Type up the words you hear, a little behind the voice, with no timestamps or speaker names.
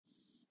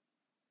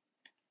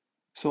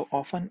So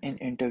often in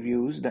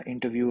interviews, the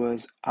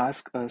interviewers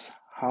ask us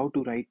how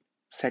to write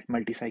set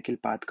multi-cycle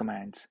path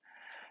commands.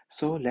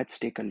 So let's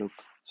take a look.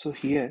 So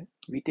here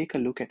we take a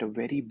look at a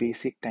very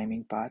basic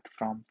timing path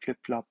from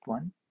flip-flop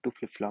 1 to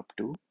flip-flop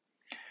 2.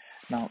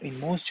 Now in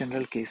most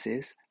general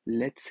cases,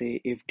 let's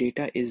say if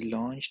data is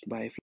launched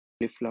by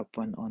flip-flop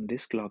 1 on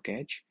this clock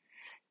edge,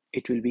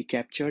 it will be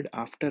captured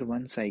after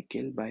one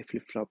cycle by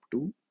flip-flop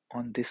 2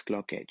 on this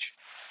clock edge.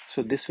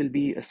 So this will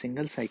be a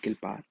single cycle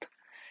path,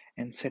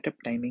 and setup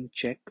timing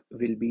check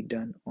will be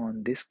done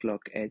on this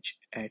clock edge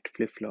at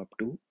flip-flop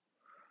 2,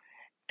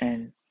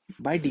 and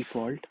by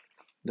default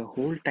the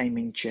whole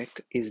timing check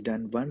is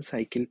done one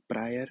cycle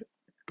prior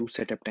to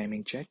setup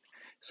timing check.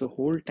 So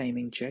whole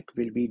timing check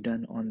will be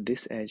done on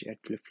this edge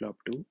at flip-flop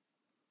 2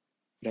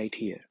 right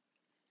here.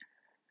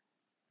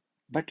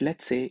 But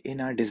let's say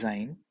in our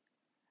design,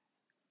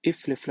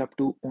 if flip-flop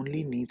 2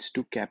 only needs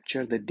to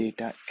capture the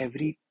data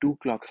every 2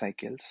 clock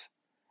cycles,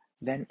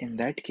 then in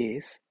that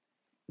case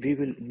we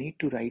will need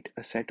to write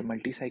a set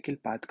multi-cycle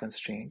path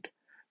constraint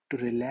to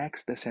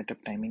relax the setup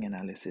timing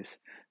analysis.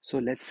 So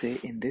let's say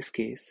in this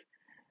case,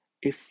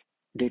 if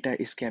data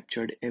is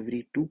captured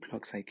every 2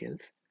 clock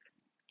cycles,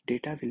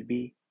 data will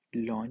be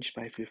launched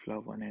by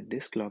flip-flop 1 at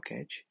this clock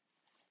edge,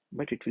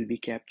 but it will be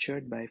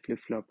captured by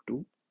flip-flop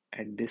 2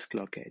 at this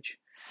clock edge.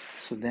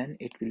 So then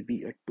it will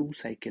be a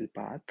 2-cycle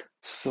path.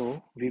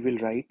 So we will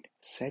write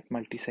set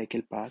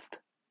multi-cycle path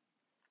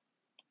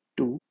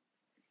 2,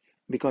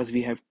 because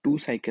we have 2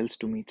 cycles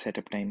to meet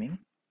setup timing,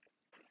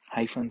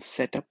 hyphen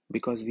setup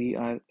because we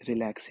are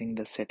relaxing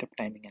the setup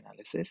timing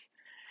analysis,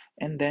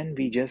 and then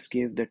we just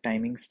give the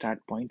timing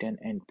start point and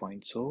end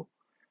point. So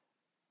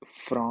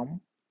from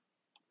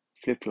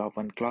flip-flop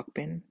 1 clock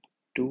pin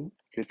to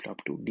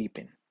flip-flop 2 D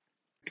pin.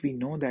 We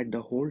know that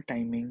the whole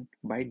timing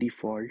by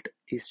default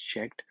is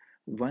checked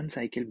one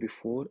cycle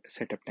before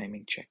setup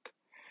timing check.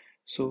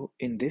 So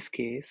in this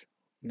case,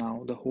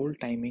 now the whole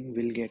timing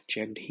will get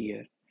checked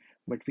here,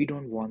 but we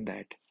don't want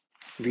that.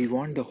 We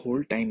want the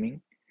whole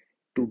timing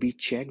to be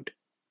checked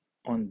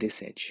on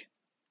this edge.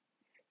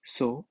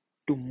 So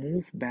to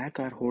move back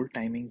our whole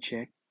timing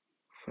check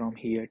from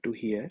here to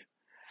here,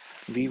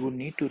 we would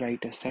need to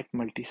write a set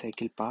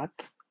multi-cycle path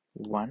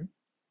 1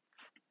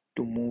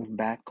 to move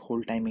back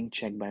whole timing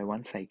check by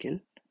one cycle,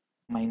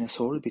 minus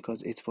hold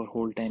because it's for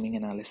whole timing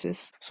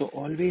analysis. So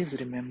always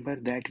remember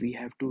that we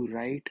have to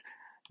write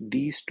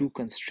these two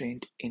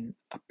constraints in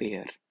a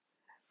pair,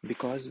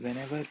 because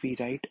whenever we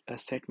write a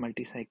set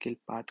multi-cycle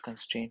path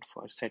constraint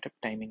for setup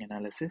timing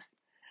analysis,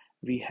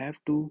 we have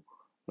to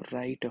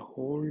write a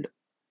hold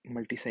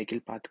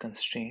multi-cycle path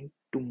constraint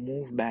to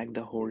move back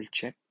the hold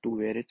check to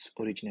where it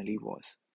originally was.